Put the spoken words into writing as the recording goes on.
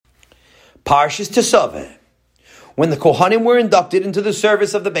Parshas Tesaveh. When the Kohanim were inducted into the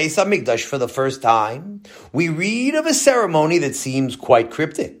service of the Beis HaMikdash for the first time, we read of a ceremony that seems quite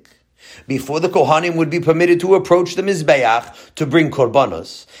cryptic. Before the Kohanim would be permitted to approach the Mizbeach to bring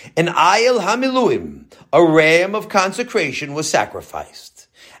korbanos, an Ayil HaMiluim, a ram of consecration, was sacrificed.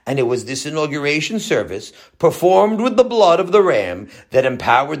 And it was this inauguration service, performed with the blood of the ram, that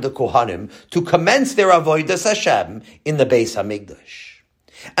empowered the Kohanim to commence their Avodas Hashem in the Beis HaMikdash.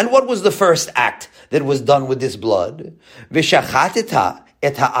 And what was the first act that was done with this blood? V'shachateta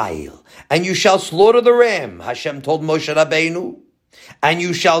et ha'ayil. And you shall slaughter the ram, Hashem told Moshe Rabbeinu. And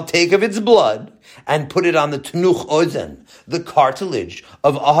you shall take of its blood and put it on the Tnuch Ozen, the cartilage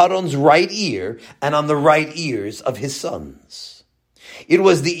of Aharon's right ear, and on the right ears of his sons. It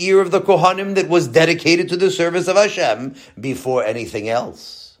was the ear of the Kohanim that was dedicated to the service of Hashem before anything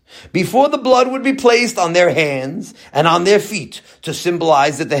else. Before the blood would be placed on their hands and on their feet to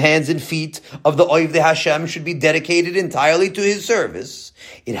symbolize that the hands and feet of the Ovdei Hashem should be dedicated entirely to his service,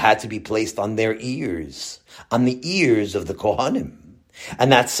 it had to be placed on their ears, on the ears of the Kohanim. And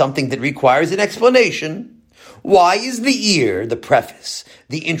that's something that requires an explanation. Why is the ear the preface,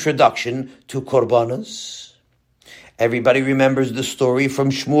 the introduction to Korbanos? Everybody remembers the story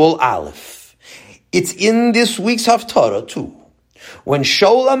from Shmuel Aleph. It's in this week's Haftarah too. When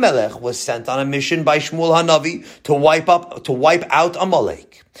Shaul HaMelech was sent on a mission by Shmuel HaNavi to wipe out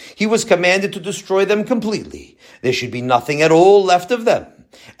Amalek, he was commanded to destroy them completely. There should be nothing at all left of them.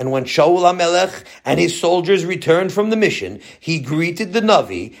 And when Shaul HaMelech and his soldiers returned from the mission, he greeted the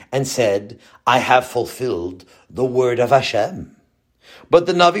Navi and said, "I have fulfilled the word of Hashem." But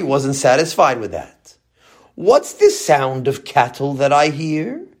the Navi wasn't satisfied with that. "What's this sound of cattle that I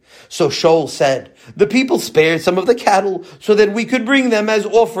hear?" So Shaul said, "The people spared some of the cattle so that we could bring them as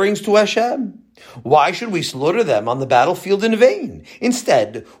offerings to Hashem. Why should we slaughter them on the battlefield in vain?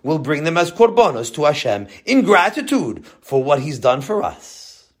 Instead, we'll bring them as korbanos to Hashem in gratitude for what he's done for us."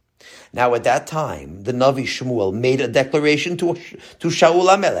 Now at that time, the Navi Shmuel made a declaration to Shaul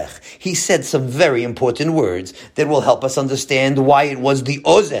HaMelech. He said some very important words that will help us understand why it was the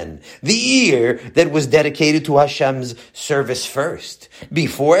Ozen, the ear, that was dedicated to Hashem's service first,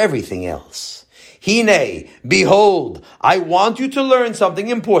 before everything else. Hine, behold, I want you to learn something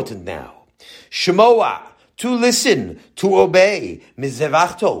important now. Shmoa, to listen, to obey,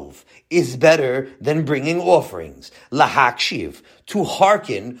 mizevach tov, is better than bringing offerings. Lahakshiv, to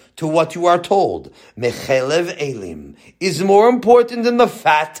hearken to what you are told. Mechelev elim, is more important than the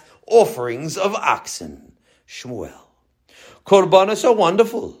fat offerings of oxen. Shmuel. Korbanos are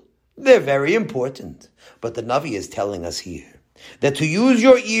wonderful. They're very important. But the Navi is telling us here that to use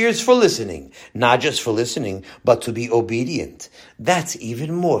your ears for listening, not just for listening, but to be obedient, that's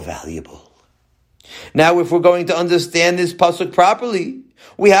even more valuable. Now, if we're going to understand this pasuk properly,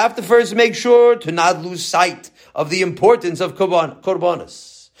 we have to first make sure to not lose sight of the importance of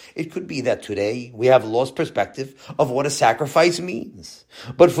korbanos. It could be that today we have lost perspective of what a sacrifice means.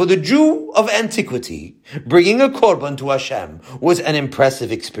 But for the Jew of antiquity, bringing a korban to Hashem was an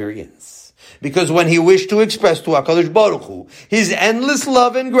impressive experience. Because when he wished to express to HaKadosh Baruch Hu his endless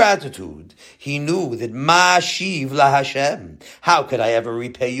love and gratitude, he knew that Ma'ashiv la Hashem. How could I ever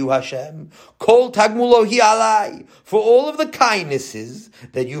repay you, Hashem? Kol tagmulo hi alai. For all of the kindnesses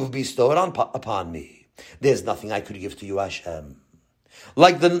that you've bestowed upon me, there's nothing I could give to you, Hashem.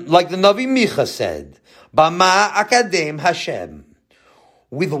 Like the Navi Micha said, Bama akadem Hashem.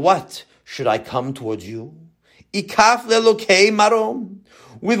 With what should I come towards you? Ikaf lelokei marom.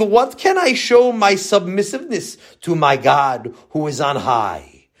 With what can I show my submissiveness to my God who is on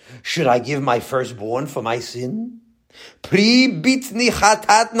high? Should I give my firstborn for my sin? Pri bitni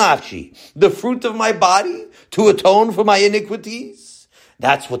chatat nafshi, the fruit of my body, to atone for my iniquities?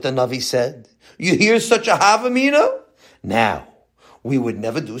 That's what the Navi said. You hear such a havamina? Now, we would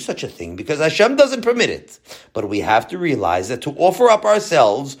never do such a thing because Hashem doesn't permit it. But we have to realize that to offer up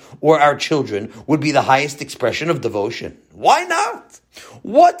ourselves or our children would be the highest expression of devotion. Why not?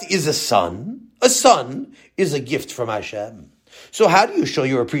 What is a son? A son is a gift from Hashem. So how do you show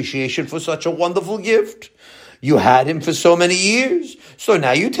your appreciation for such a wonderful gift? You had him for so many years, so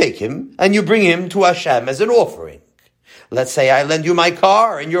now you take him and you bring him to Hashem as an offering. Let's say I lend you my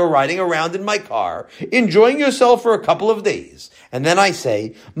car and you're riding around in my car, enjoying yourself for a couple of days. And then I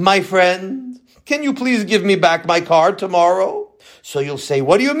say, my friend, can you please give me back my car tomorrow? So you'll say,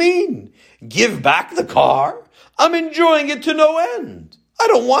 what do you mean? Give back the car? I'm enjoying it to no end. I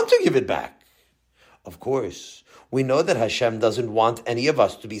don't want to give it back. Of course, we know that Hashem doesn't want any of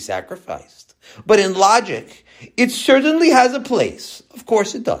us to be sacrificed. But in logic, it certainly has a place. Of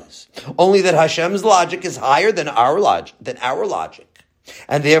course it does. Only that Hashem's logic is higher than our logic.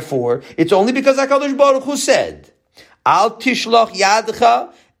 And therefore, it's only because HaKadosh Baruch Hu said, Al tishloch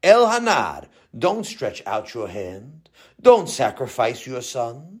yadcha el hanar. Don't stretch out your hand. Don't sacrifice your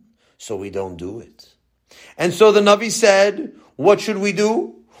son. So we don't do it. And so the Navi said, what should we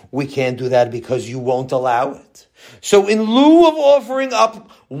do? We can't do that because you won't allow it. So in lieu of offering up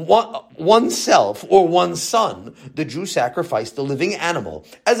oneself or one's son, the Jew sacrificed a living animal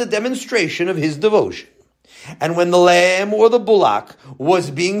as a demonstration of his devotion. And when the lamb or the bullock was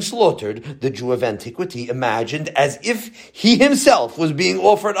being slaughtered, the Jew of antiquity imagined as if he himself was being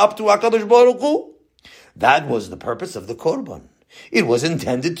offered up to HaKadosh Baruch Hu. That was the purpose of the Korban. It was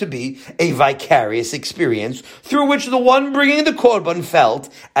intended to be a vicarious experience through which the one bringing the Korban felt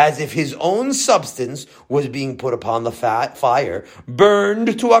as if his own substance was being put upon the fire,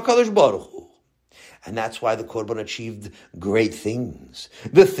 burned to HaKadosh Baruch Hu. And that's why the Korban achieved great things.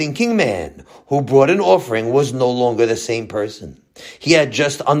 The thinking man who brought an offering was no longer the same person. He had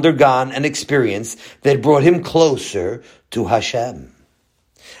just undergone an experience that brought him closer to Hashem.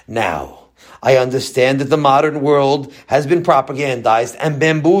 Now, I understand that the modern world has been propagandized and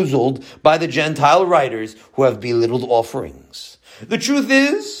bamboozled by the Gentile writers who have belittled offerings. The truth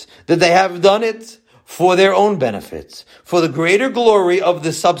is that they have done it for their own benefit, for the greater glory of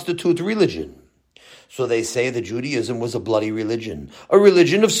the substitute religion. So they say that Judaism was a bloody religion, a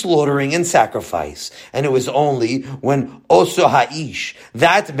religion of slaughtering and sacrifice. And it was only when Oso Ha'ish,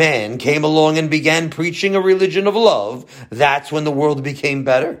 that man, came along and began preaching a religion of love, that's when the world became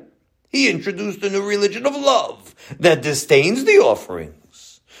better. He introduced a new religion of love that disdains the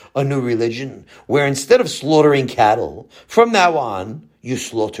offerings. A new religion where instead of slaughtering cattle, from now on, you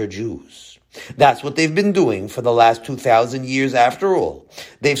slaughter Jews. That's what they've been doing for the last 2,000 years after all.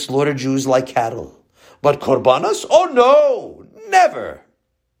 They've slaughtered Jews like cattle. But Korbanos? Oh no, never.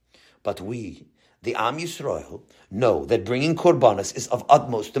 But we, the Am Yisrael, know that bringing Korbanos is of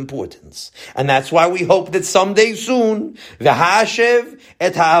utmost importance. And that's why we hope that someday soon, V'hashev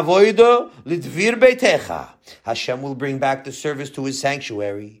et ha'avoida litvir beitecha, Hashem will bring back the service to his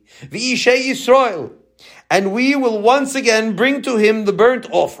sanctuary. V'ishei Yisrael. And we will once again bring to him the burnt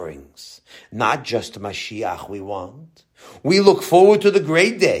offerings. Not just Mashiach we want. We look forward to the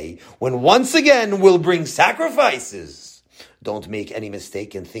great day when once again we'll bring sacrifices. Don't make any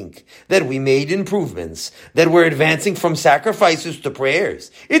mistake and think that we made improvements, that we're advancing from sacrifices to prayers.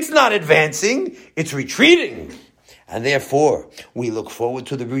 It's not advancing, it's retreating. And therefore, we look forward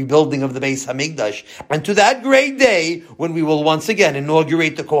to the rebuilding of the Beis HaMikdash and to that great day when we will once again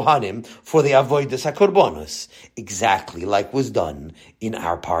inaugurate the Kohanim for the Avodas HaKorbanos, exactly like was done in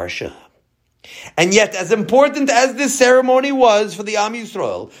our parasha. And yet, as important as this ceremony was for the Am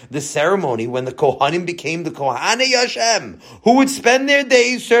Yisrael, the ceremony when the Kohanim became the Kohanei Hashem, who would spend their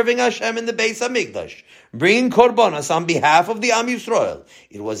days serving Hashem in the Beis HaMikdash, bringing Korbanos on behalf of the Am Yisrael,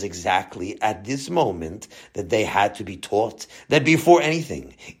 it was exactly at this moment that they had to be taught that before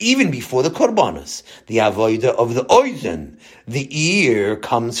anything, even before the Korbanos, the Avodah of the Oizen, the ear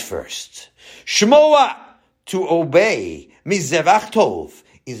comes first. Shmoa, to obey, mizevach tov,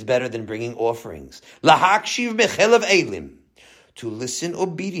 is better than bringing offerings. Lahakshiv bechelav elim. To listen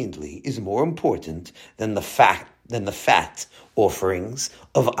obediently is more important than the fat offerings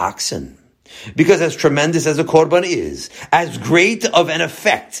of oxen. Because as tremendous as a korban is, as great of an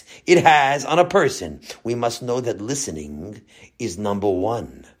effect it has on a person, we must know that listening is number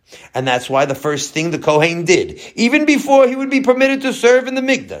one. And that's why the first thing the Kohen did, even before he would be permitted to serve in the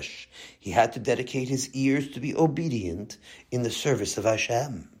Mikdash, he had to dedicate his ears to be obedient in the service of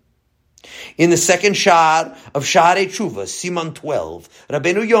Hashem. In the second Sha'ar of Sha'arei Tshuva, Siman 12,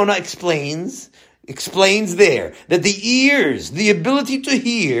 Rabbeinu Yonah explains there that the ears, the ability to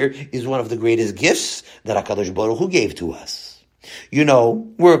hear, is one of the greatest gifts that HaKadosh Baruch Hu gave to us. You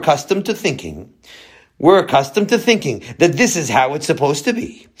know, we're accustomed to thinking that this is how it's supposed to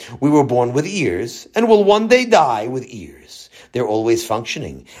be. We were born with ears and will one day die with ears. They're always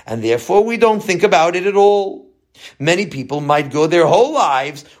functioning, and therefore we don't think about it at all. Many people might go their whole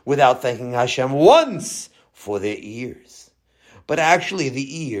lives without thanking Hashem once for their ears. But actually,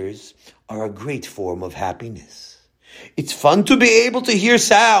 the ears are a great form of happiness. It's fun to be able to hear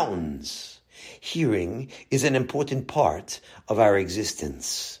sounds. Hearing is an important part of our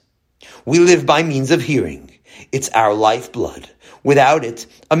existence. We live by means of hearing. It's our lifeblood. Without it,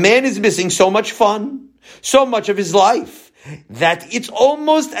 a man is missing so much fun, so much of his life, that it's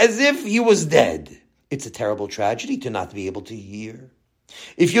almost as if he was dead. It's a terrible tragedy to not be able to hear.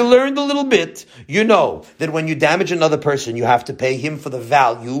 If you learned a little bit, you know that when you damage another person, you have to pay him for the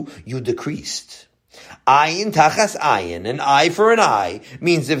value you decreased. Ayin tachas ayin, an eye for an eye,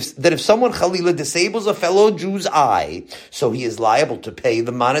 means that if someone chalila disables a fellow Jew's eye, so he is liable to pay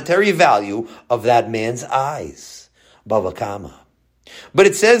the monetary value of that man's eyes. Bava Kama. But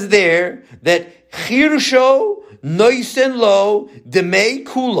it says there that chirsho noisen lo demei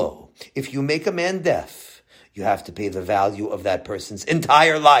kulo. If you make a man deaf, you have to pay the value of that person's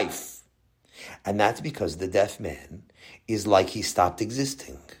entire life. And that's because the deaf man is like he stopped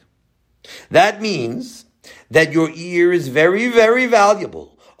existing. That means that your ear is very, very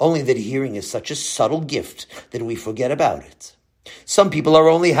valuable, only that hearing is such a subtle gift that we forget about it. Some people are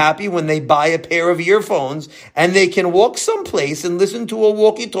only happy when they buy a pair of earphones and they can walk someplace and listen to a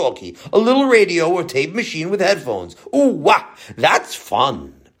walkie-talkie, a little radio or tape machine with headphones. Ooh, wow, that's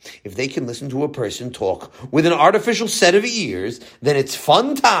fun. If they can listen to a person talk with an artificial set of ears, then it's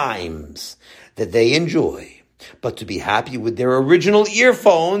fun times that they enjoy. But to be happy with their original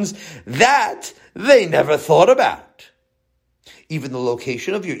earphones, that they never thought about. Even the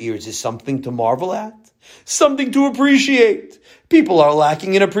location of your ears is something to marvel at, something to appreciate. People are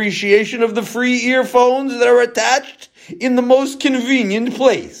lacking in appreciation of the free earphones that are attached in the most convenient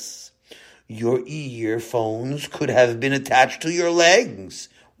place. Your earphones could have been attached to your legs.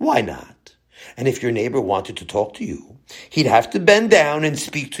 Why not? And if your neighbor wanted to talk to you, he'd have to bend down and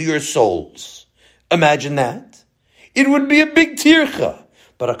speak to your souls. Imagine that. It would be a big tircha.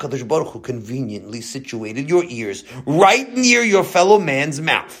 But HaKadosh Baruch Hu conveniently situated your ears right near your fellow man's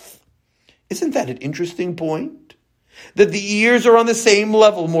mouth. Isn't that an interesting point? That the ears are on the same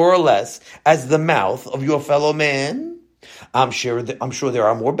level, more or less, as the mouth of your fellow man? I'm sure there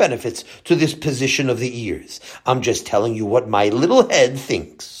are more benefits to this position of the ears. I'm just telling you what my little head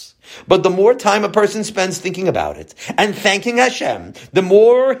thinks. But the more time a person spends thinking about it and thanking Hashem, the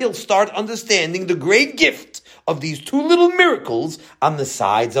more he'll start understanding the great gift of these two little miracles on the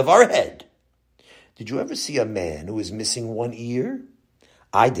sides of our head. Did you ever see a man who is missing one ear?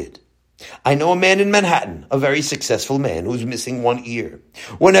 I did. I know a man in Manhattan, a very successful man who's missing one ear.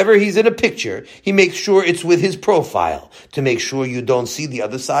 Whenever he's in a picture, he makes sure it's with his profile to make sure you don't see the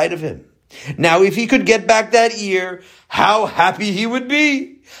other side of him. Now, if he could get back that ear, how happy he would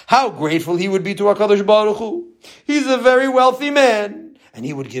be. How grateful he would be to HaKadosh Baruch Hu. He's a very wealthy man, and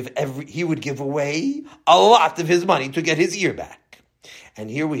he would give away a lot of his money to get his ear back. And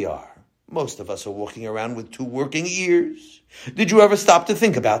here we are. Most of us are walking around with two working ears. Did you ever stop to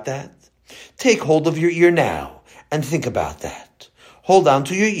think about that? Take hold of your ear now and think about that. Hold on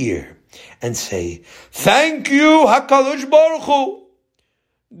to your ear and say, "Thank you, HaKadosh Baruch Hu."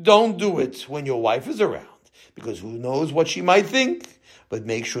 Don't do it when your wife is around, because who knows what she might think, but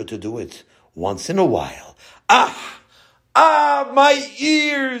make sure to do it once in a while. My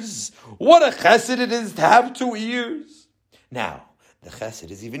ears! What a chesed it is to have two ears. Now, the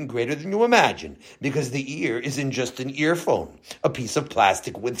chesed is even greater than you imagine, because the ear isn't just an earphone, a piece of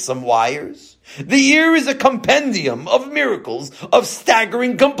plastic with some wires. The ear is a compendium of miracles of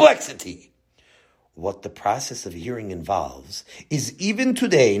staggering complexity. What the process of hearing involves is even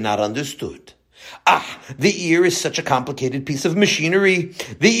today not understood. The ear is such a complicated piece of machinery.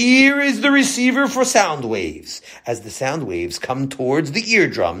 The ear is the receiver for sound waves. As the sound waves come towards the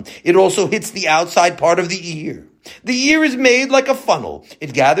eardrum, it also hits the outside part of the ear. The ear is made like a funnel.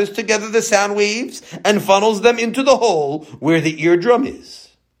 It gathers together the sound waves and funnels them into the hole where the eardrum is.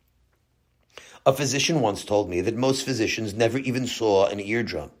 A physician once told me that most physicians never even saw an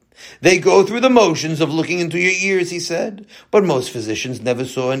eardrum. They go through the motions of looking into your ears, he said, but most physicians never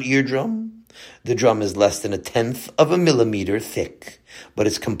saw an eardrum. The drum is less than 1/10 of a millimeter thick, but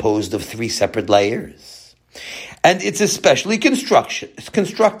it's composed of 3 separate layers. And it's especially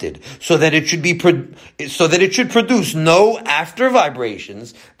constructed so that it should produce no after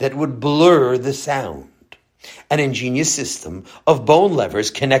vibrations that would blur the sound. An ingenious system of bone levers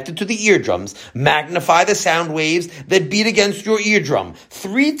connected to the eardrums magnify the sound waves that beat against your eardrum.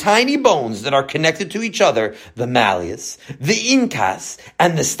 3 tiny bones that are connected to each other, the malleus, the incus,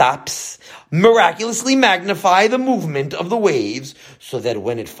 and the stops, miraculously magnify the movement of the waves so that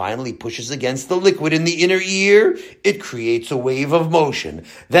when it finally pushes against the liquid in the inner ear, it creates a wave of motion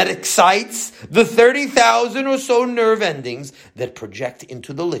that excites the 30,000 or so nerve endings that project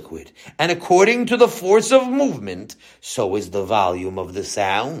into the liquid. And according to the force of movement, so is the volume of the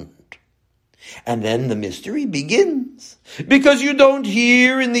sound. And then the mystery begins, because you don't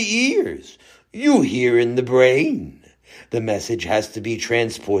hear in the ears, you hear in the brain. The message has to be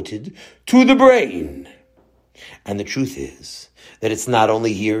transported to the brain. And the truth is that it's not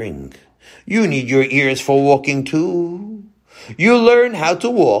only hearing. You need your ears for walking too. You learn how to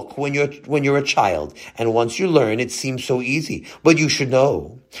walk when you're a child, and once you learn, it seems so easy. But you should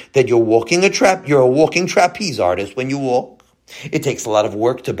know that you're a walking trapeze artist when you walk. It takes a lot of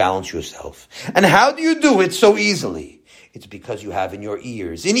work to balance yourself. And how do you do it so easily? It's because you have in your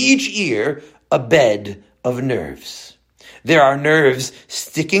ears, in each ear, a bed of nerves. There are nerves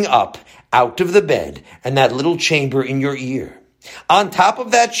sticking up out of the bed and that little chamber in your ear. On top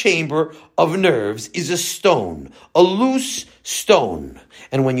of that chamber of nerves is a stone, a loose stone.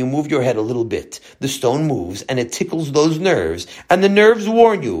 And when you move your head a little bit, the stone moves and it tickles those nerves, and the nerves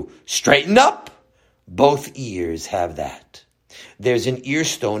warn you, straighten up. Both ears have that. There's an ear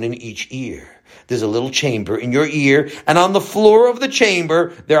stone in each ear. There's a little chamber in your ear, and on the floor of the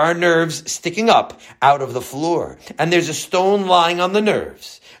chamber, there are nerves sticking up out of the floor. And there's a stone lying on the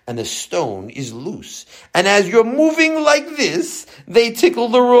nerves. And the stone is loose. And as you're moving like this, they tickle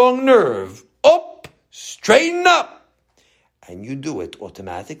the wrong nerve. Up, straighten up. And you do it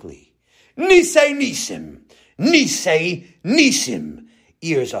automatically. Nisei nisim, nisei nisim.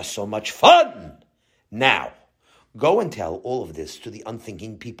 Ears are so much fun. Now, go and tell all of this to the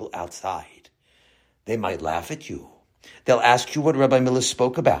unthinking people outside. They might laugh at you. They'll ask you what Rabbi Miller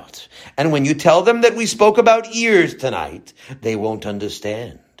spoke about. And when you tell them that we spoke about ears tonight, they won't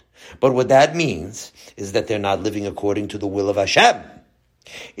understand. But what that means is that they're not living according to the will of Hashem.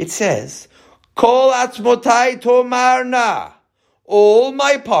 It says, Kol atzmotai tomarna. All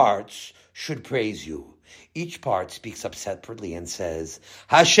my parts should praise you. Each part speaks up separately and says,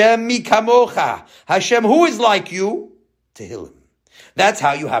 Hashem mi kamocha. Hashem, who is like you? Tehillim. That's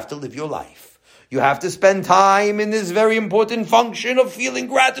how you have to live your life. You have to spend time in this very important function of feeling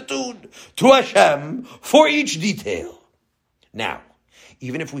gratitude to Hashem for each detail. Now,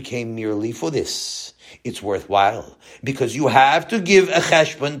 even if we came merely for this, it's worthwhile, because you have to give a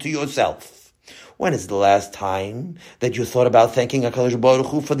cheshbon to yourself. When is the last time that you thought about thanking HaKadosh Baruch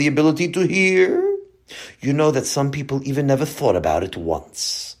Hu for the ability to hear? You know that some people even never thought about it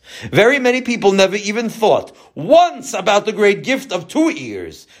once. Very many people never even thought once about the great gift of 2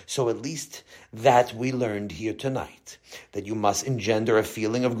 ears. So at least that we learned here tonight, that you must engender a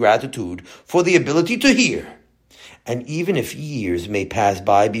feeling of gratitude for the ability to hear. And even if years may pass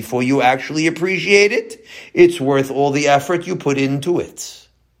by before you actually appreciate it, it's worth all the effort you put into it.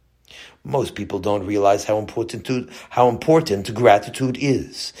 Most people don't realize how important gratitude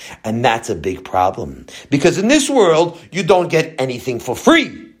is. And that's a big problem. Because in this world, you don't get anything for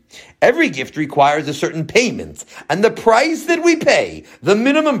free. Every gift requires a certain payment. And the price that we pay, the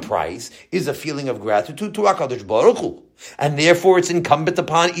minimum price, is a feeling of gratitude to HaKadosh Baruch Hu. And therefore it's incumbent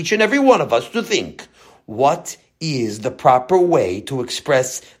upon each and every one of us to think, what is the proper way to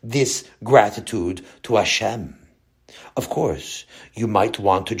express this gratitude to Hashem? Of course, you might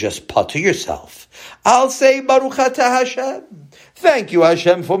want to just putter yourself. I'll say Baruch Atah Hashem. Thank you,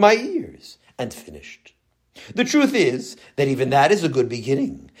 Hashem, for my ears. And finished. The truth is that even that is a good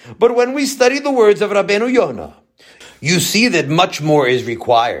beginning. But when we study the words of Rabbeinu Yonah, you see that much more is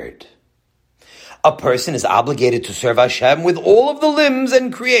required. A person is obligated to serve Hashem with all of the limbs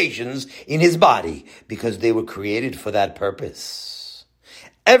and creations in his body because they were created for that purpose.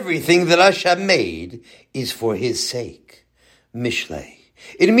 Everything that Hashem made is for his sake. Mishlei.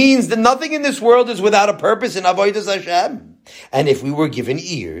 It means that nothing in this world is without a purpose in Avodas Hashem. And if we were given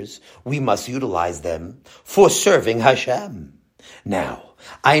ears, we must utilize them for serving Hashem. Now,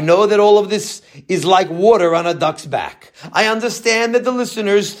 I know that all of this is like water on a duck's back. I understand that the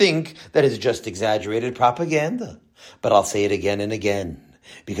listeners think that it's just exaggerated propaganda. But I'll say it again and again,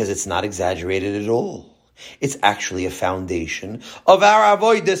 because it's not exaggerated at all. It's actually a foundation of our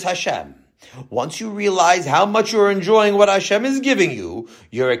avodas Hashem. Once you realize how much you're enjoying what Hashem is giving you,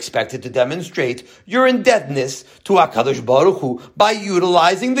 you're expected to demonstrate your indebtedness to HaKadosh Baruch Hu by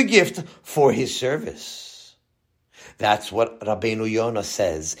utilizing the gift for his service. That's what Rabbeinu Yonah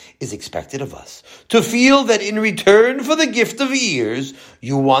says is expected of us. To feel that in return for the gift of ears,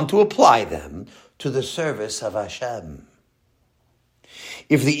 you want to apply them to the service of Hashem.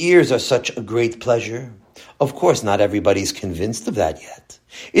 If the ears are such a great pleasure, of course not everybody's convinced of that yet.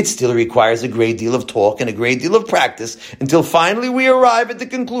 It still requires a great deal of talk and a great deal of practice until finally we arrive at the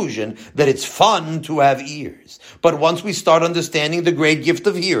conclusion that it's fun to have ears. But once we start understanding the great gift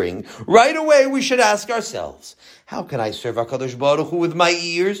of hearing, right away we should ask ourselves, how can I serve HaKadosh Baruch Hu with my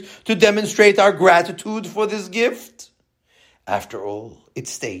ears to demonstrate our gratitude for this gift? After all, it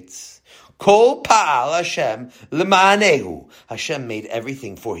states, Kol Pa'al Hashem L'ma'anehu. Hashem made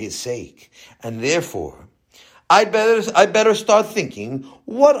everything for his sake. And therefore, I better start thinking,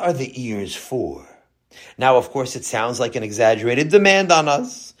 what are the ears for? Now, of course, it sounds like an exaggerated demand on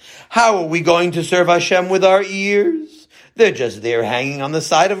us. How are we going to serve Hashem with our ears? They're just there hanging on the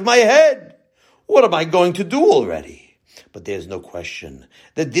side of my head. What am I going to do already? But there's no question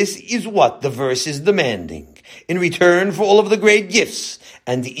that this is what the verse is demanding in return for all of the great gifts,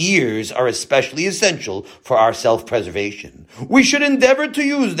 and ears are especially essential for our self-preservation. We should endeavor to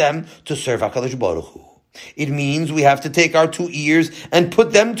use them to serve HaKadosh Baruch Hu. It means we have to take our 2 ears and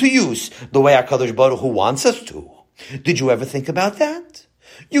put them to use the way HaKadosh Baruch Hu wants us to. Did you ever think about that?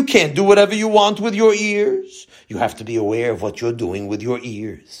 You can't do whatever you want with your ears. You have to be aware of what you're doing with your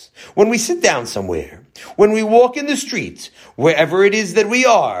ears. When we sit down somewhere, when we walk in the street, wherever it is that we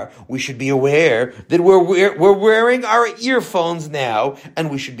are, we should be aware that we're wearing our earphones now, and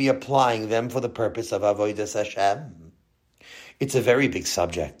we should be applying them for the purpose of Avodas Hashem. It's a very big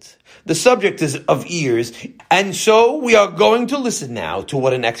subject. The subject is of ears, and so we are going to listen now to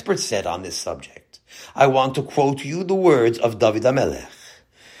what an expert said on this subject. I want to quote you the words of David HaMelech.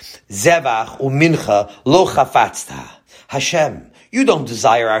 Zevach u'mincha lo chafatzta. Hashem, you don't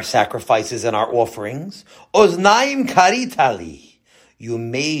desire our sacrifices and our offerings. Oznaim karitali. You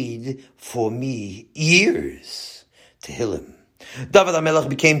made for me ears. Tehillim. David HaMelech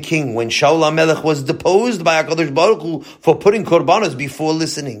became king when Shaul HaMelech was deposed by HaKadosh Baruch Hu for putting korbanos before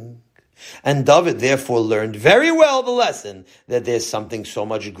listening. And David therefore learned very well the lesson that there's something so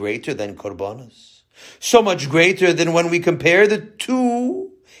much greater than korbanos. So much greater than when we compare the two.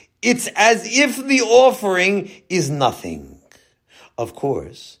 It's as if the offering is nothing. Of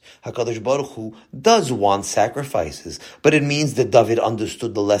course, HaKadosh Baruch Hu does want sacrifices, but it means that David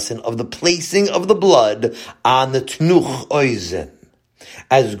understood the lesson of the placing of the blood on the Tnuch Oizen.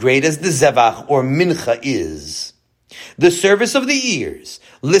 As great as the Zevach or Mincha is, the service of the ears,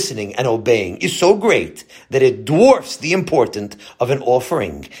 listening and obeying, is so great that it dwarfs the importance of an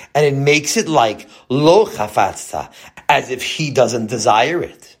offering, and it makes it like Lo Chafatzta, as if he doesn't desire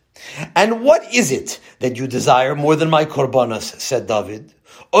it. And what is it that you desire more than my korbanos, said David.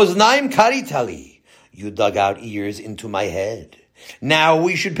 Oznaim karitali. You dug out ears into my head. Now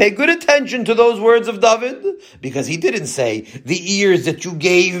we should pay good attention to those words of David, because he didn't say, the ears that you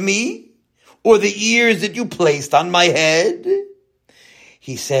gave me, or the ears that you placed on my head.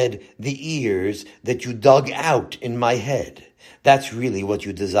 He said, the ears that you dug out in my head. That's really what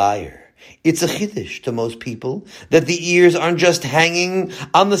you desire. It's a chiddush to most people that the ears aren't just hanging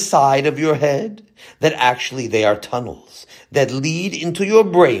on the side of your head, that actually they are tunnels that lead into your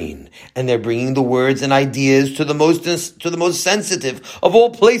brain, and they're bringing the words and ideas to the most sensitive of all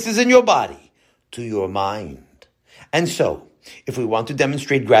places in your body, to your mind. And so, if we want to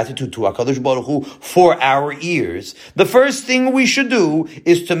demonstrate gratitude to HaKadosh Baruch Hu for our ears, the first thing we should do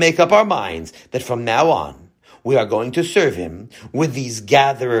is to make up our minds that from now on, we are going to serve him with these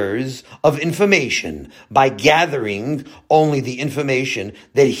gatherers of information by gathering only the information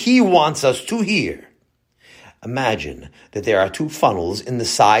that he wants us to hear. Imagine that there are 2 funnels in the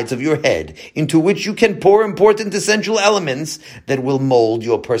sides of your head into which you can pour important essential elements that will mold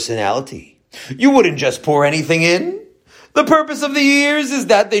your personality. You wouldn't just pour anything in. The purpose of the ears is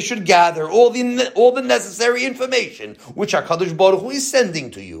that they should gather all the necessary information which HaKadosh Baruch Hu is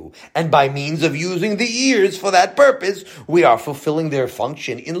sending to you. And by means of using the ears for that purpose, we are fulfilling their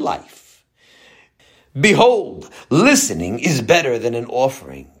function in life. Behold, listening is better than an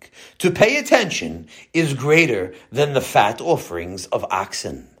offering. To pay attention is greater than the fat offerings of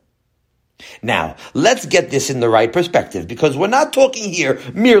oxen. Now, let's get this in the right perspective, because we're not talking here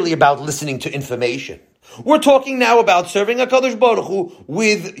merely about listening to information. We're talking now about serving HaKadosh Baruch Hu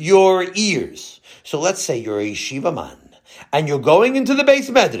with your ears. So let's say you're a yeshiva man, and you're going into the Beis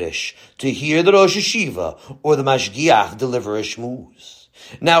Medrash to hear the Rosh Yeshiva or the Mashgiach deliver a shmooze.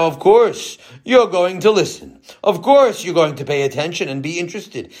 Now, of course, you're going to listen. Of course, you're going to pay attention and be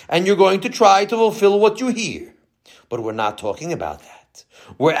interested, and you're going to try to fulfill what you hear. But we're not talking about that.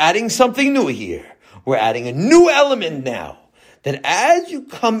 We're adding something new here. We're adding a new element now. That as you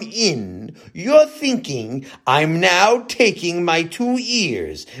come in, you're thinking, I'm now taking my 2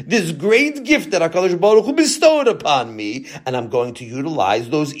 ears, this great gift that HaKadosh Baruch Hu bestowed upon me, and I'm going to utilize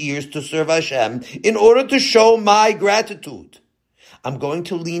those ears to serve Hashem in order to show my gratitude. I'm going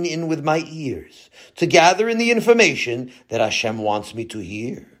to lean in with my ears to gather in the information that Hashem wants me to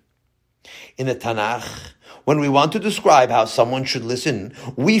hear. In the Tanakh, when we want to describe how someone should listen,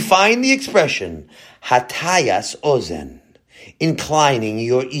 we find the expression, hatayas ozen, inclining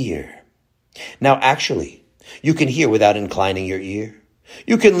your ear. Now, actually, you can hear without inclining your ear.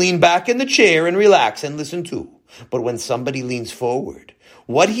 You can lean back in the chair and relax and listen too. But when somebody leans forward,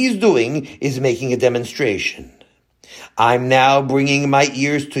 what he's doing is making a demonstration. I'm now bringing my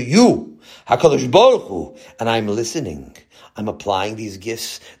ears to you, HaKadosh Baruch Hu, and I'm listening. I'm applying these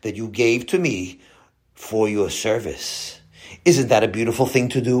gifts that you gave to me for your service. Isn't that a beautiful thing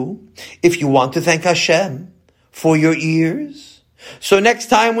to do? If you want to thank Hashem for your ears. So next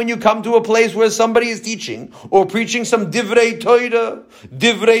time when you come to a place where somebody is teaching or preaching some divrei Torah,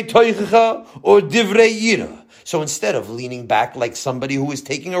 divrei toicha, or divrei yira, so instead of leaning back like somebody who is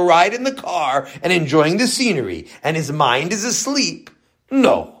taking a ride in the car and enjoying the scenery and his mind is asleep,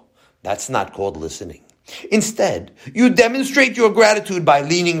 no, that's not called listening. Instead, you demonstrate your gratitude by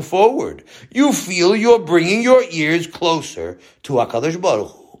leaning forward. You feel you're bringing your ears closer to HaKadosh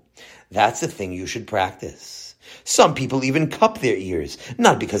Baruch Hu. That's a thing you should practice. Some people even cup their ears,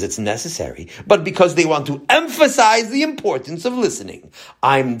 not because it's necessary, but because they want to emphasize the importance of listening.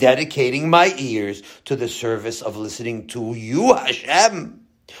 I'm dedicating my ears to the service of listening to you, Hashem.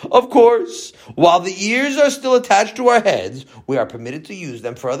 Of course, while the ears are still attached to our heads, we are permitted to use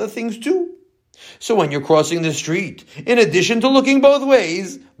them for other things too. So when you're crossing the street, in addition to looking both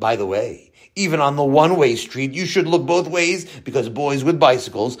ways, by the way, even on the one-way street, you should look both ways because boys with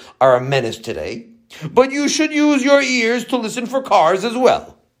bicycles are a menace today. But you should use your ears to listen for cars as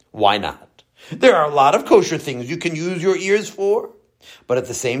well. Why not? There are a lot of kosher things you can use your ears for. But at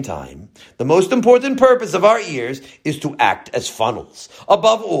the same time, the most important purpose of our ears is to act as funnels.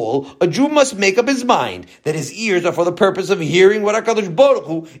 Above all, a Jew must make up his mind that his ears are for the purpose of hearing what HaKadosh Baruch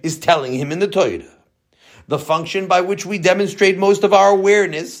Hu is telling him in the Torah. The function by which we demonstrate most of our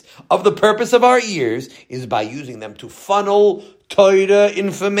awareness of the purpose of our ears is by using them to funnel Torah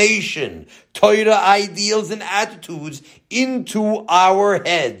information, Torah ideals and attitudes into our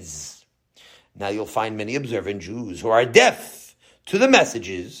heads. Now you'll find many observant Jews who are deaf to the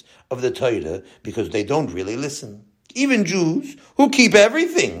messages of the Torah because they don't really listen. Even Jews who keep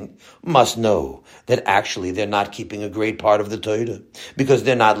everything must know that actually they're not keeping a great part of the Torah because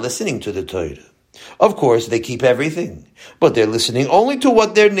they're not listening to the Torah. Of course, they keep everything, but they're listening only to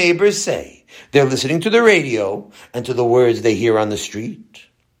what their neighbors say. They're listening to the radio and to the words they hear on the street.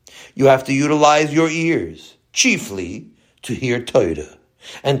 You have to utilize your ears, chiefly to hear Torah.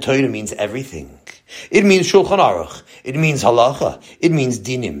 And Torah means everything. It means Shulchan Aruch. It means Halacha. It means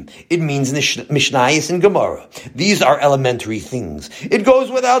Dinim. It means Mishnayos and Gemara. These are elementary things. It goes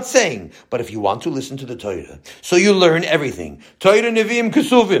without saying. But if you want to listen to the Torah, so you learn everything. Torah, Nevi'im,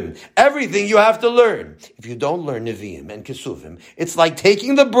 Kesuvim. Everything you have to learn. If you don't learn Nevi'im and Kesuvim, it's like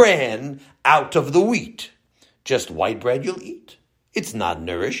taking the bran out of the wheat. Just white bread you'll eat. It's not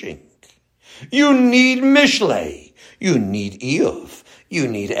nourishing. You need Mishlei. You need Iyov. You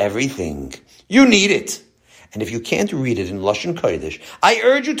need everything. You need it. And if you can't read it in Lashon Kodesh, I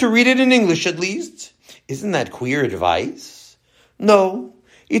urge you to read it in English at least. Isn't that queer advice? No,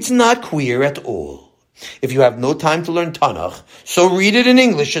 it's not queer at all. If you have no time to learn Tanakh, so read it in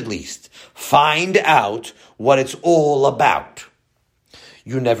English at least. Find out what it's all about.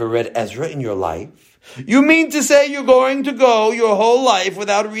 You never read Ezra in your life? You mean to say you're going to go your whole life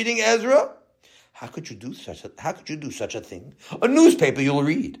without reading Ezra? How could you do such a thing? A newspaper you'll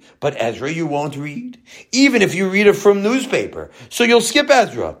read, but Ezra you won't read. Even if you read a Frum newspaper, so you'll skip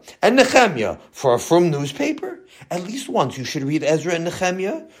Ezra and Nehemiah for a Frum newspaper. At least once you should read Ezra and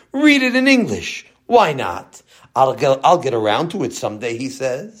Nehemiah. Read it in English. Why not? I'll get around to it someday, he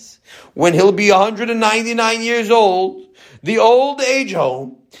says. When he'll be 199 years old, the old age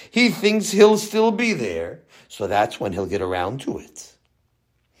home, he thinks he'll still be there. So that's when he'll get around to it.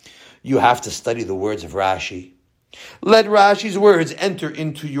 You have to study the words of Rashi. Let Rashi's words enter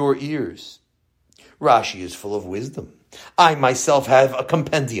into your ears. Rashi is full of wisdom. I myself have a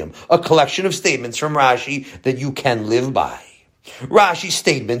compendium, a collection of statements from Rashi that you can live by. Rashi's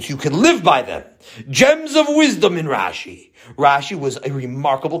statements, you can live by them. Gems of wisdom in Rashi. Rashi was a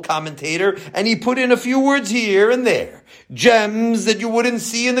remarkable commentator, and he put in a few words here and there. Gems that you wouldn't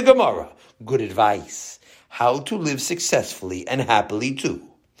see in the Gemara. Good advice. How to live successfully and happily too.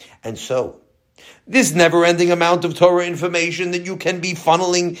 And so, this never-ending amount of Torah information that you can be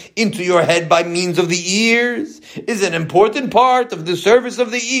funneling into your head by means of the ears is an important part of the service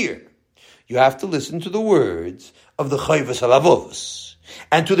of the ear. You have to listen to the words of the Chayvus HaLavos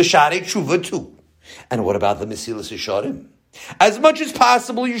and to the Sharei Tshuva too. And what about the Mesilas Yesharim? As much as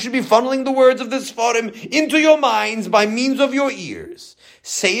possible, you should be funneling the words of the Sfarim into your minds by means of your ears.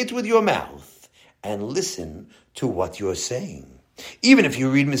 Say it with your mouth and listen to what you're saying. Even if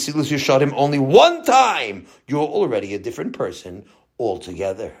you read Mesilas Yesharim only one time, you're already a different person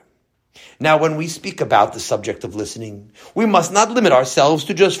altogether. Now, when we speak about the subject of listening, we must not limit ourselves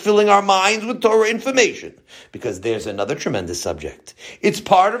to just filling our minds with Torah information, because there's another tremendous subject. It's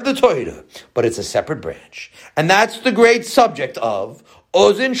part of the Torah, but it's a separate branch. And that's the great subject of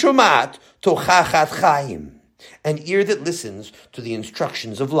Ozen Shomat Tochachat Chaim, an ear that listens to the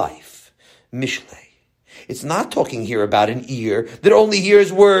instructions of life, Mishlei. It's not talking here about an ear that only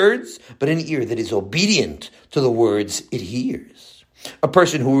hears words, but an ear that is obedient to the words it hears. A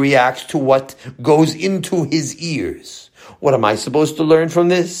person who reacts to what goes into his ears. What am I supposed to learn from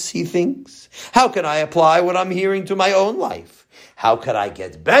this, he thinks? How can I apply what I'm hearing to my own life? How can I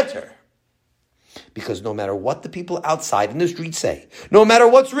get better? Because no matter what the people outside in the street say, no matter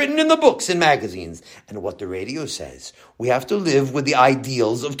what's written in the books and magazines, and what the radio says, we have to live with the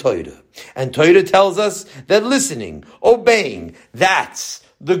ideals of Torah. And Torah tells us that listening, obeying, that's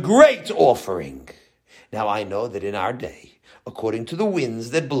the great offering. Now I know that in our day, according to the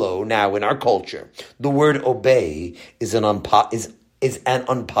winds that blow now in our culture, the word obey is an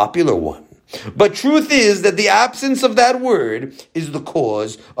unpopular one. But truth is that the absence of that word is the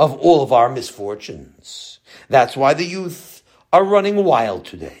cause of all of our misfortunes. That's why the youth are running wild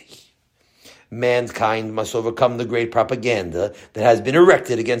today. Mankind must overcome the great propaganda that has been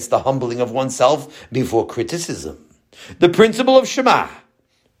erected against the humbling of oneself before criticism. The principle of Shema,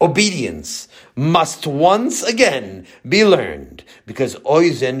 obedience, must once again be learned, because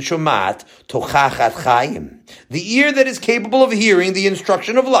oizen shomat tochachat chayim, the ear that is capable of hearing the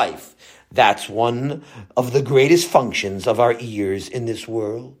instruction of life, that's one of the greatest functions of our ears in this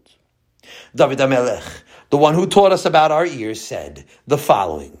world. David HaMelech, the one who taught us about our ears, said the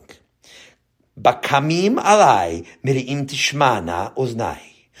following: Bakamim alai miri'im tishmana oznai.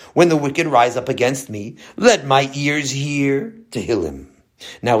 When the wicked rise up against me, let my ears hear Tehillim.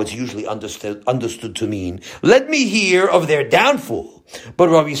 Now it's usually understood to mean, let me hear of their downfall. But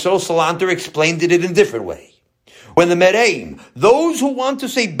Rabbi Yisrael Salanter explained it in a different way. When the Mereim, those who want to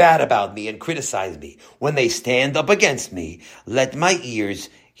say bad about me and criticize me, when they stand up against me, let my ears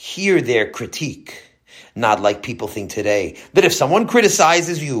hear their critique. Not like people think today, that if someone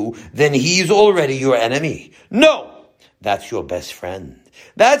criticizes you, then he's already your enemy. No, that's your best friend.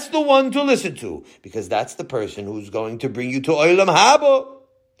 That's the one to listen to, because that's the person who's going to bring you to Olam Haba.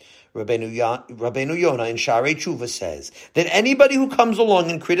 Rabbeinu Yonah in Sharei Tshuva says that anybody who comes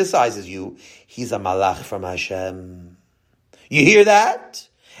along and criticizes you, he's a malach from Hashem. You hear that?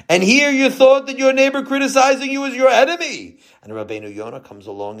 And here you thought that your neighbor criticizing you is your enemy. And Rabbeinu Yonah comes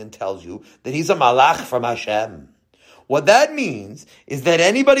along and tells you that he's a malach from Hashem. What that means is that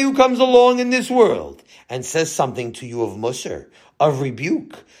anybody who comes along in this world and says something to you of musar, of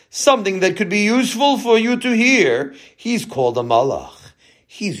rebuke, something that could be useful for you to hear, he's called a malach.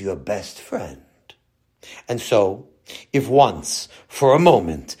 He's your best friend. And so, if once, for a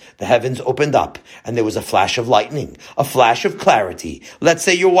moment, the heavens opened up and there was a flash of lightning, a flash of clarity, let's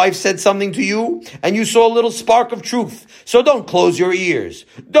say your wife said something to you and you saw a little spark of truth, so don't close your ears.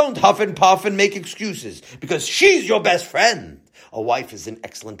 Don't huff and puff and make excuses, because she's your best friend. A wife is an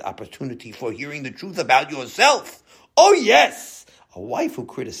excellent opportunity for hearing the truth about yourself. Oh yes! A wife who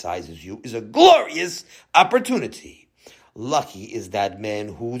criticizes you is a glorious opportunity. Lucky is that man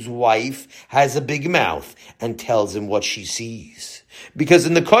whose wife has a big mouth and tells him what she sees. Because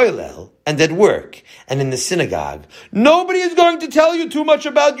in the kollel and at work and in the synagogue, nobody is going to tell you too much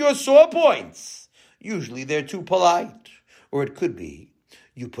about your sore points. Usually they're too polite. Or it could be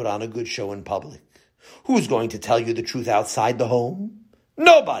you put on a good show in public. Who's going to tell you the truth outside the home?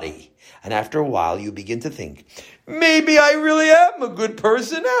 Nobody. And after a while you begin to think, maybe I really am a good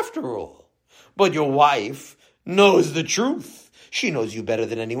person after all. But your wife knows the truth. She knows you better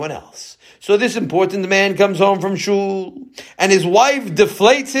than anyone else. So this important man comes home from shul, and his wife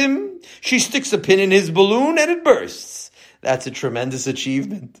deflates him. She sticks a pin in his balloon, and it bursts. That's a tremendous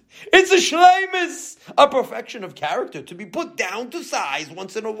achievement. It's a shleimus, a perfection of character to be put down to size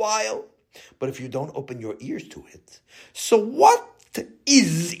once in a while. But if you don't open your ears to it, so what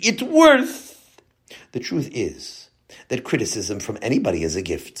is it worth? The truth is that criticism from anybody is a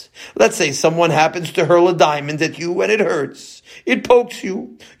gift. Let's say someone happens to hurl a diamond at you and it hurts. It pokes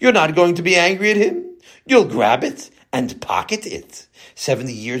you. You're not going to be angry at him. You'll grab it and pocket it.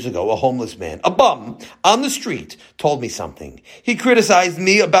 70 years ago, a homeless man, a bum, on the street, told me something. He criticized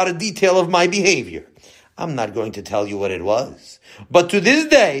me about a detail of my behavior. I'm not going to tell you what it was. But to this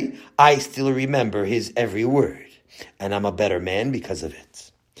day, I still remember his every word. And I'm a better man because of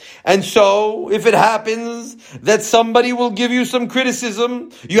it. And so, if it happens that somebody will give you some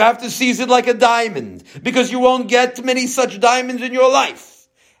criticism, you have to seize it like a diamond, because you won't get many such diamonds in your life.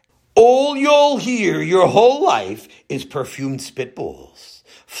 All you'll hear your whole life is perfumed spitballs,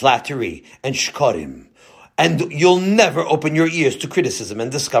 flattery, and shkorim. And you'll never open your ears to criticism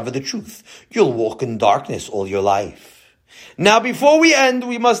and discover the truth. You'll walk in darkness all your life. Now, before we end,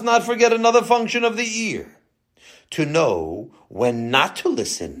 we must not forget another function of the ear. To know when not to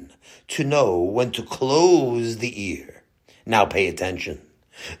listen, to know when to close the ear. Now pay attention.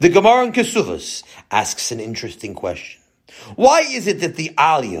 The Gemara in Kesuvos asks an interesting question. Why is it that the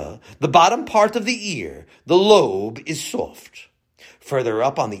aliyah, the bottom part of the ear, the lobe, is soft? Further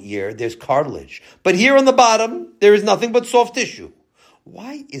up on the ear, there's cartilage. But here on the bottom, there is nothing but soft tissue.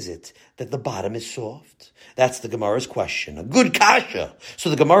 Why is it that the bottom is soft? That's the Gemara's question. A good kasha. So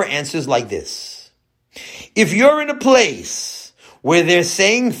the Gemara answers like this. If you're in a place where they're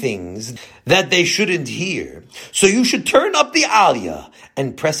saying things that they shouldn't hear, so you should turn up the aliyah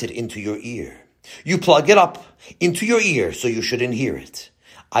and press it into your ear. You plug it up into your ear so you shouldn't hear it.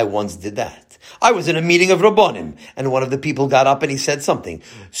 I once did that. I was in a meeting of Rabbonim, and one of the people got up and he said something.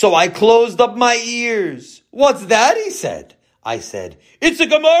 So I closed up my ears. What's that? He said. I said, it's a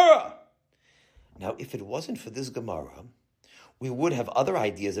Gemara. Now, if it wasn't for this Gemara, we would have other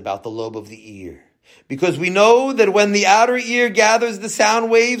ideas about the lobe of the ear. Because we know that when the outer ear gathers the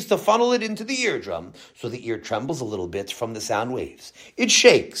sound waves to funnel it into the eardrum, so the ear trembles a little bit from the sound waves, it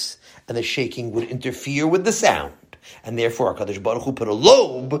shakes, and the shaking would interfere with the sound. And therefore, HaKadosh Baruch Hu put a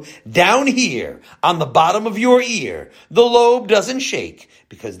lobe down here on the bottom of your ear. The lobe doesn't shake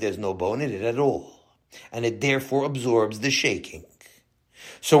because there's no bone in it at all. And it therefore absorbs the shaking.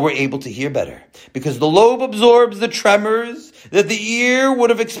 So we're able to hear better because the lobe absorbs the tremors that the ear would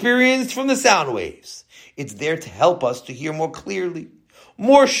have experienced from the sound waves. It's there to help us to hear more clearly,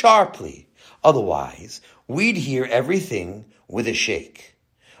 more sharply. Otherwise, we'd hear everything with a shake.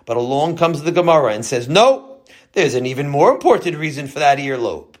 But along comes the Gemara and says, no, there's an even more important reason for that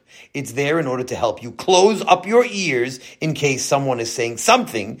earlobe. It's there in order to help you close up your ears in case someone is saying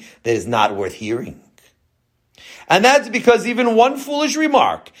something that is not worth hearing. And that's because even one foolish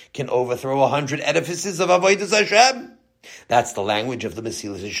remark can overthrow 100 edifices of Avodas Hashem. That's the language of the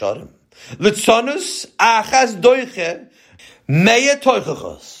Mesilas Yesharim. Litzonus achas doiche meya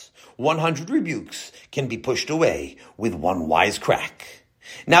toichachos. 100 rebukes can be pushed away with one wise crack.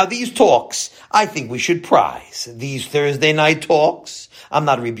 Now these talks, I think we should prize. These Thursday night talks. I'm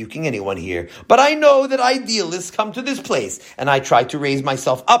not rebuking anyone here, but I know that idealists come to this place, and I try to raise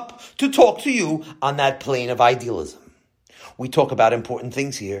myself up to talk to you on that plane of idealism. We talk about important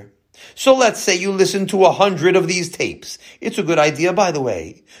things here. So let's say you listen to 100 of these tapes. It's a good idea, by the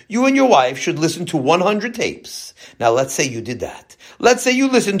way. You and your wife should listen to 100 tapes. Now let's say you did that. Let's say you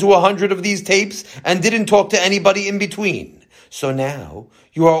listened to 100 of these tapes and didn't talk to anybody in between. So now,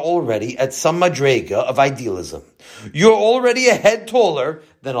 you are already at some madrega of idealism. You're already a head taller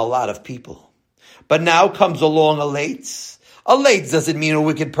than a lot of people. But now comes along a lates. A lates doesn't mean a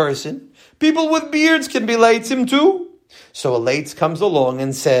wicked person. People with beards can be latesim too. So a lates comes along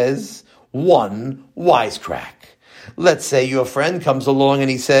and says, one wisecrack. Let's say your friend comes along and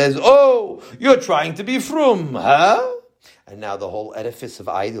he says, oh, you're trying to be frum, huh? And now the whole edifice of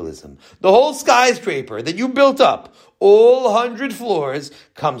idealism, the whole skyscraper that you built up, all 100 floors,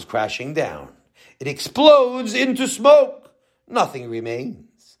 comes crashing down. It explodes into smoke. Nothing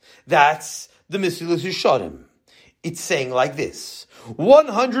remains. That's the Mesilas Yesharim. It's saying like this: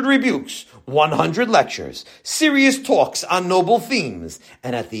 100 rebukes, 100 lectures, serious talks on noble themes,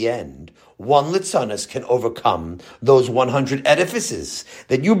 and at the end, one litzanas can overcome those 100 edifices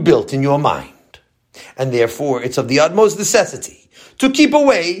that you built in your mind. And therefore, it's of the utmost necessity to keep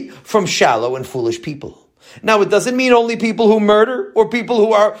away from shallow and foolish people. Now, it doesn't mean only people who murder or people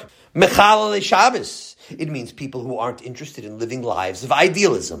who are mechalel Shabbos. It means people who aren't interested in living lives of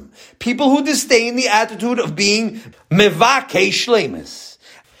idealism. People who disdain the attitude of being mevakei shleimus.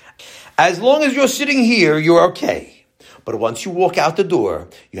 As long as you're sitting here, you're okay. But once you walk out the door,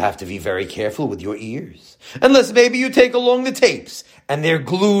 you have to be very careful with your ears. Unless maybe you take along the tapes and they're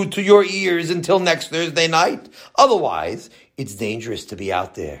glued to your ears until next Thursday night. Otherwise, it's dangerous to be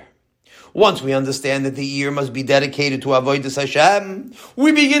out there. Once we understand that the ear must be dedicated to Avodas Hashem,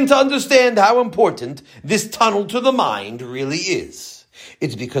 we begin to understand how important this tunnel to the mind really is.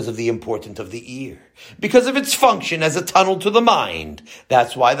 It's because of the importance of the ear, because of its function as a tunnel to the mind.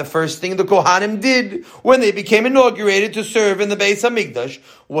 That's why the first thing the Kohanim did when they became inaugurated to serve in the Beis HaMikdash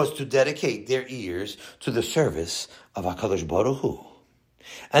was to dedicate their ears to the service of HaKadosh Baruch Hu.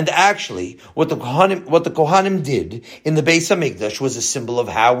 And actually, what the Kohanim did in the Beis HaMikdash was a symbol of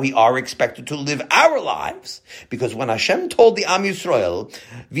how we are expected to live our lives. Because when Hashem told the Am Yisrael,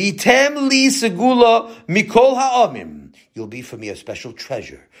 V'item li segula mikol ha'amim, you'll be for me a special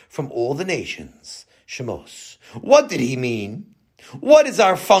treasure from all the nations. Shemos. What did he mean? What is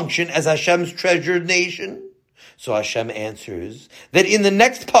our function as Hashem's treasured nation? So Hashem answers that in the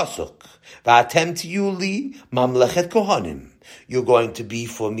next pasuk, V'atem tiyu li mamlechet kohanim, you're going to be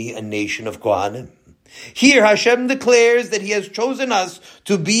for me a nation of Kohanim. Here Hashem declares that He has chosen us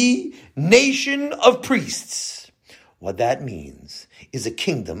to be nation of priests. What that means is a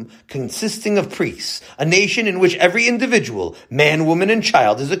kingdom consisting of priests, a nation in which every individual, man, woman, and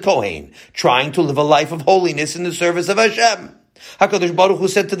child is a Kohen, trying to live a life of holiness in the service of Hashem. HaKadosh Baruch Hu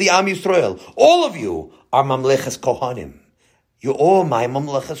said to the Am Yisrael, all of you are Mamleches Kohanim. You're all my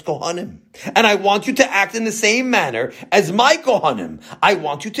Mamleches Kohanim. And I want you to act in the same manner as my Kohanim. I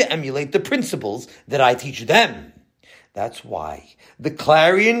want you to emulate the principles that I teach them. That's why the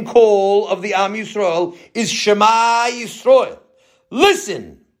clarion call of the Am Yisrael is Shema Yisrael.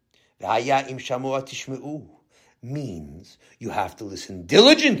 Listen. V'haya im shamua tishme'u means you have to listen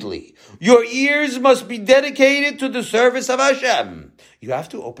diligently. Your ears must be dedicated to the service of Hashem. You have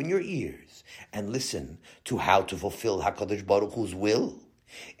to open your ears and listen to how to fulfill HaKadosh Baruch Hu's will.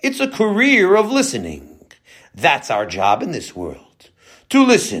 It's a career of listening. That's our job in this world, to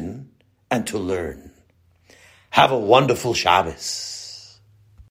listen and to learn. Have a wonderful Shabbos.